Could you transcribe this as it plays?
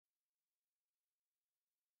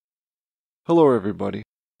Hello everybody.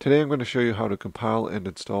 Today I'm going to show you how to compile and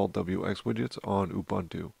install wxWidgets on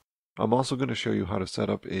Ubuntu. I'm also going to show you how to set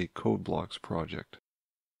up a CodeBlocks project.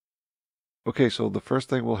 Okay, so the first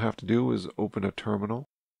thing we'll have to do is open a terminal.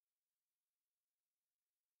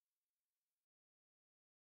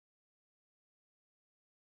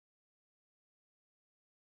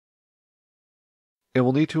 And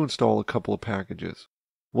we'll need to install a couple of packages.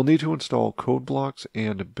 We'll need to install CodeBlocks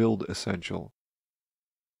and Build Essential.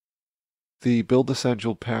 The Build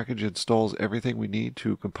Essential package installs everything we need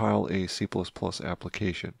to compile a C++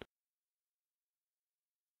 application.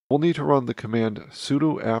 We'll need to run the command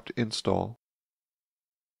sudo apt install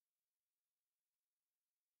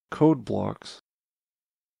CodeBlocks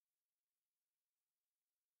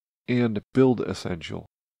and Build Essential.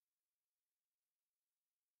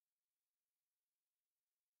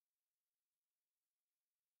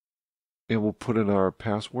 And we'll put in our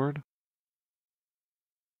password.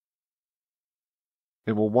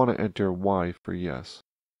 And we'll want to enter Y for yes.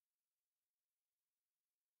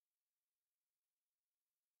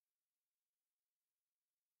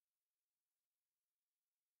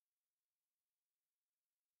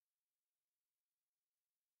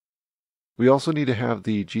 We also need to have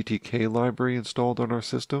the Gtk library installed on our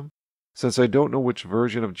system. Since I don't know which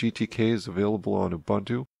version of Gtk is available on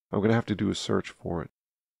Ubuntu, I'm going to have to do a search for it.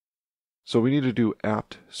 So we need to do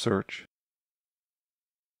apt search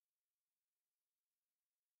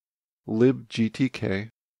libgtk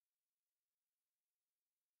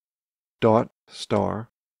 .star-dev.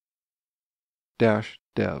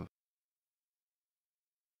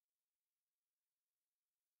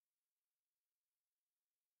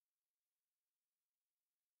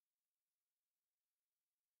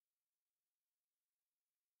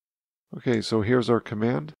 Okay, so here's our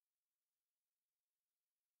command.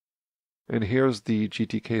 And here's the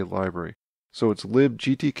Gtk library. So it's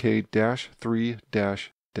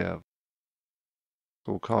libgtk-3-dev.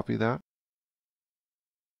 So we'll copy that.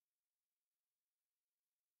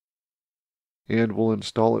 And we'll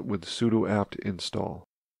install it with sudo apt install.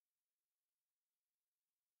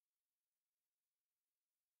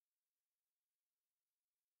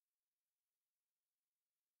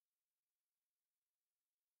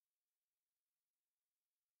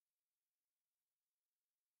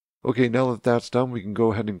 Okay, now that that's done, we can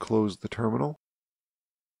go ahead and close the terminal.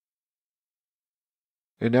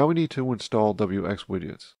 And now we need to install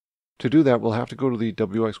wxWidgets. To do that, we'll have to go to the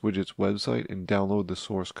wxWidgets website and download the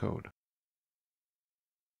source code.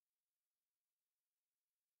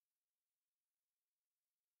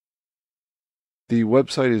 The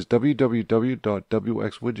website is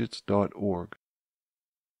www.wxWidgets.org.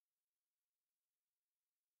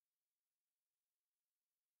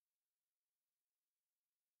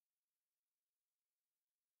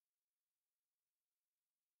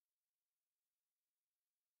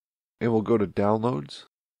 And we'll go to Downloads.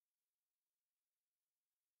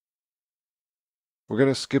 We're going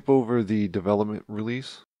to skip over the development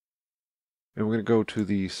release, and we're going to go to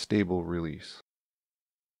the stable release.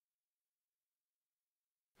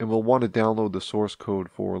 And we'll want to download the source code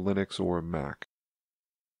for Linux or Mac.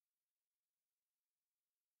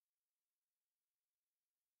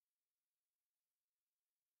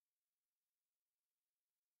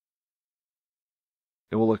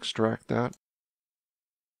 And we'll extract that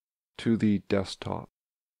to the desktop.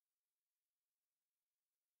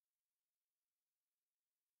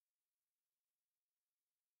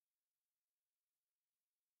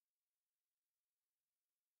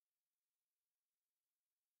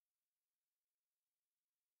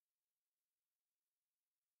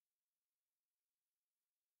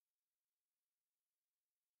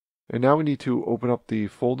 And now we need to open up the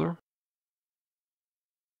folder.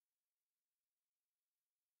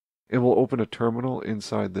 And we'll open a terminal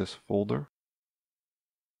inside this folder.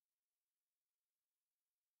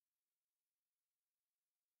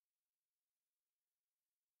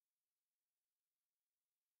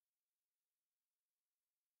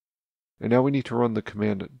 And now we need to run the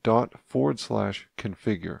command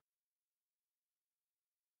 /configure.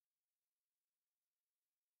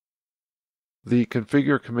 The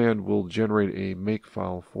configure command will generate a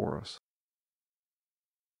makefile for us.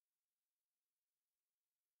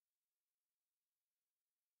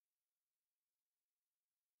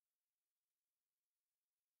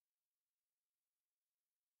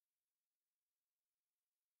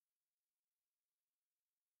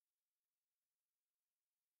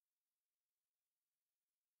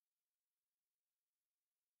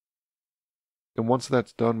 And once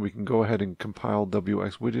that's done, we can go ahead and compile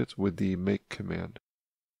wxWidgets with the make command.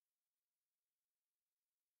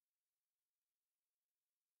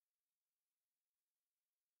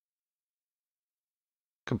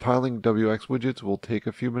 Compiling wxWidgets will take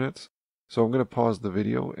a few minutes, so I'm going to pause the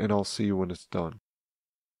video and I'll see you when it's done.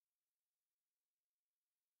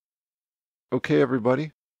 Okay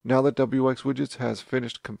everybody, now that wxWidgets has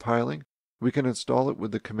finished compiling, we can install it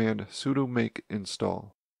with the command sudo make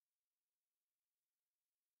install.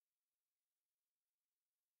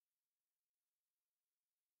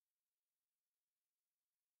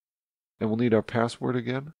 And we'll need our password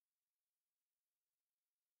again.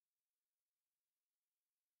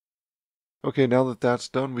 Okay, now that that's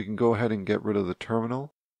done, we can go ahead and get rid of the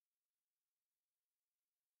terminal.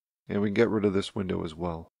 And we can get rid of this window as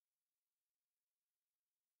well.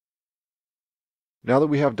 Now that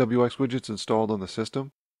we have wxWidgets installed on the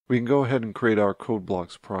system, we can go ahead and create our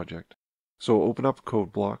CodeBlocks project. So open up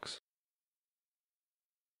CodeBlocks.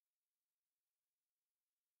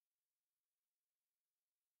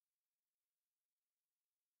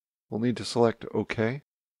 We'll need to select OK.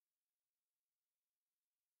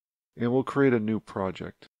 And we'll create a new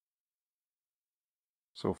project.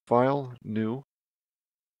 So File, New,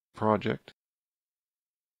 Project.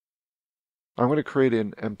 I'm going to create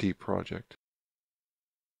an empty project.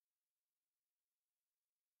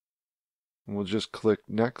 And we'll just click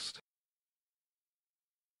Next.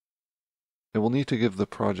 And we'll need to give the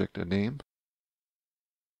project a name.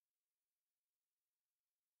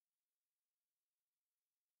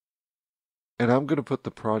 And I'm going to put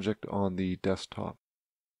the project on the desktop.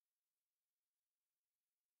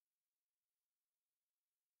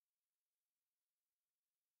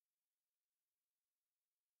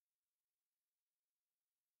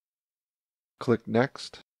 Click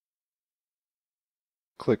Next.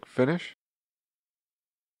 Click Finish.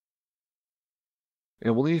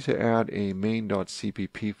 And we'll need to add a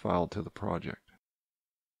main.cpp file to the project.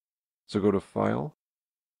 So go to File,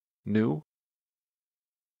 New,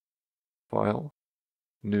 File,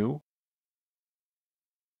 New,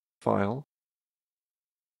 File,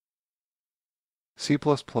 C++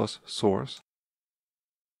 source,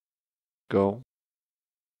 Go,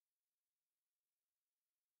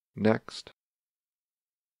 Next,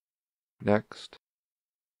 Next.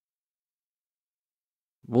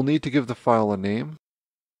 We'll need to give the file a name,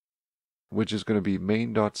 which is going to be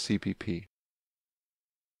main.cpp.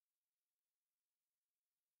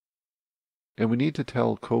 And we need to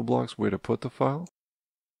tell CodeBlocks where to put the file.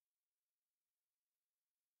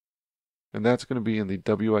 And that's going to be in the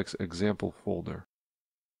wxExample folder.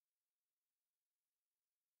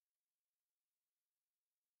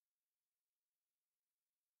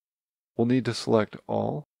 We'll need to select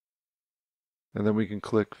all, and then we can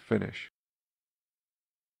click Finish.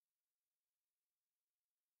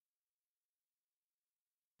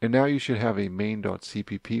 And now you should have a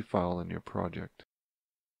main.cpp file in your project.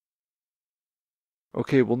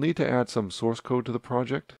 Okay, we'll need to add some source code to the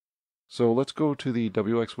project. So let's go to the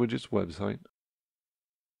wxWidgets website.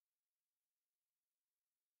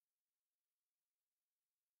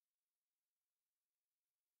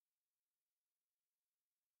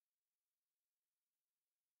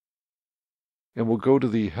 And we'll go to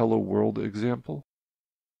the Hello World example.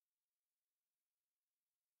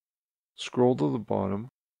 Scroll to the bottom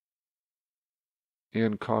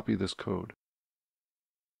and copy this code.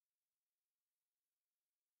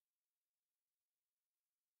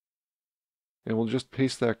 And we'll just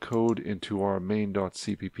paste that code into our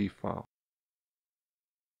main.cpp file.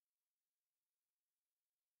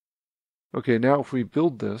 Okay, now if we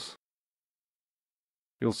build this,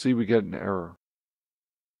 you'll see we get an error.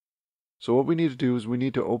 So what we need to do is we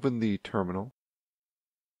need to open the terminal.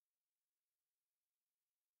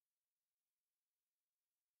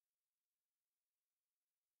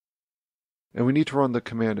 And we need to run the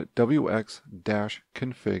command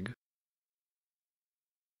wx-config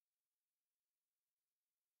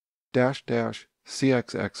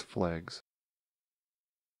 --cxx flags.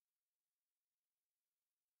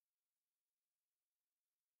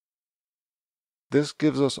 This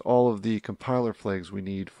gives us all of the compiler flags we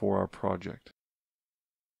need for our project.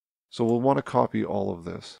 So we'll want to copy all of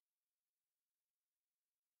this.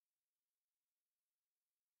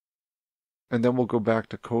 And then we'll go back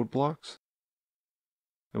to CodeBlocks.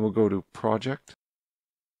 And we'll go to Project,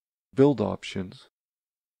 Build Options.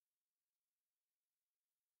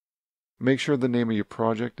 Make sure the name of your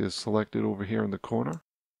project is selected over here in the corner.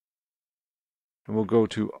 And we'll go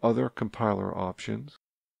to Other Compiler Options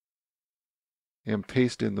and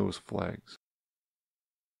paste in those flags.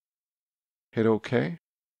 Hit OK.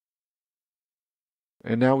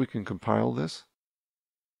 And now we can compile this.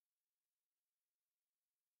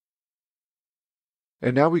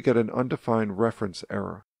 And now we get an undefined reference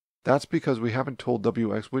error. That's because we haven't told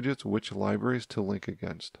wxWidgets which libraries to link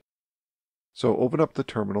against. So open up the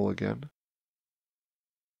terminal again.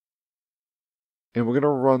 And we're going to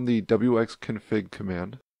run the wxconfig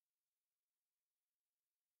command.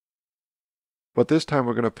 But this time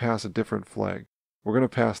we're going to pass a different flag. We're going to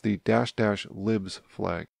pass the --libs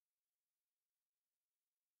flag.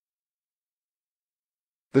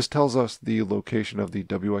 This tells us the location of the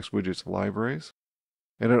wxWidgets libraries,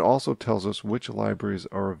 and it also tells us which libraries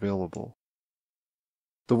are available.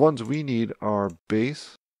 The ones we need are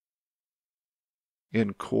base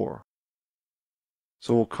and core.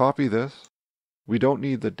 So we'll copy this. We don't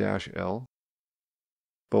need the -l,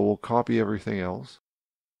 but we'll copy everything else.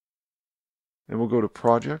 And we'll go to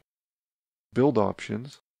Project, Build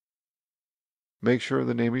Options, make sure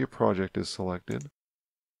the name of your project is selected,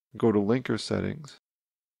 go to Linker Settings,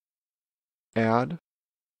 Add,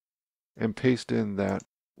 and paste in that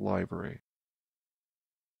library.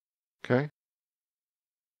 Okay?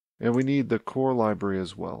 And we need the core library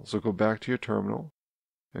as well. So go back to your terminal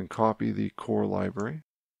and copy the core library.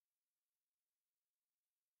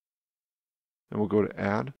 And we'll go to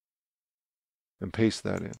Add and paste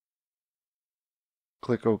that in.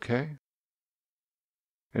 Click OK.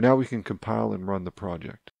 And now we can compile and run the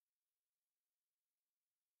project.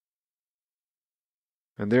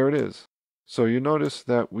 And there it is. So you notice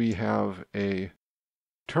that we have a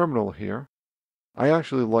terminal here. I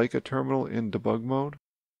actually like a terminal in debug mode,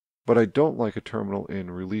 but I don't like a terminal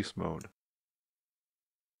in release mode.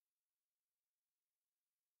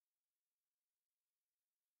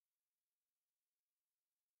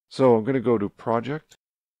 So I'm going to go to Project,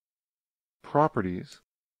 Properties,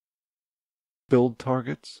 Build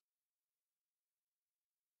Targets,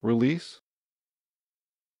 Release,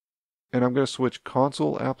 and I'm going to switch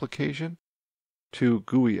Console Application to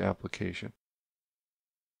GUI Application.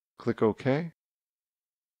 Click OK,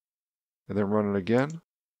 and then run it again,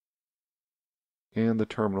 and the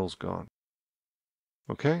terminal's gone.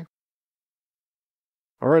 Okay?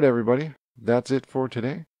 All right, everybody. That's it for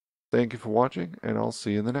today. Thank you for watching, and I'll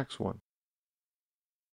see you in the next one.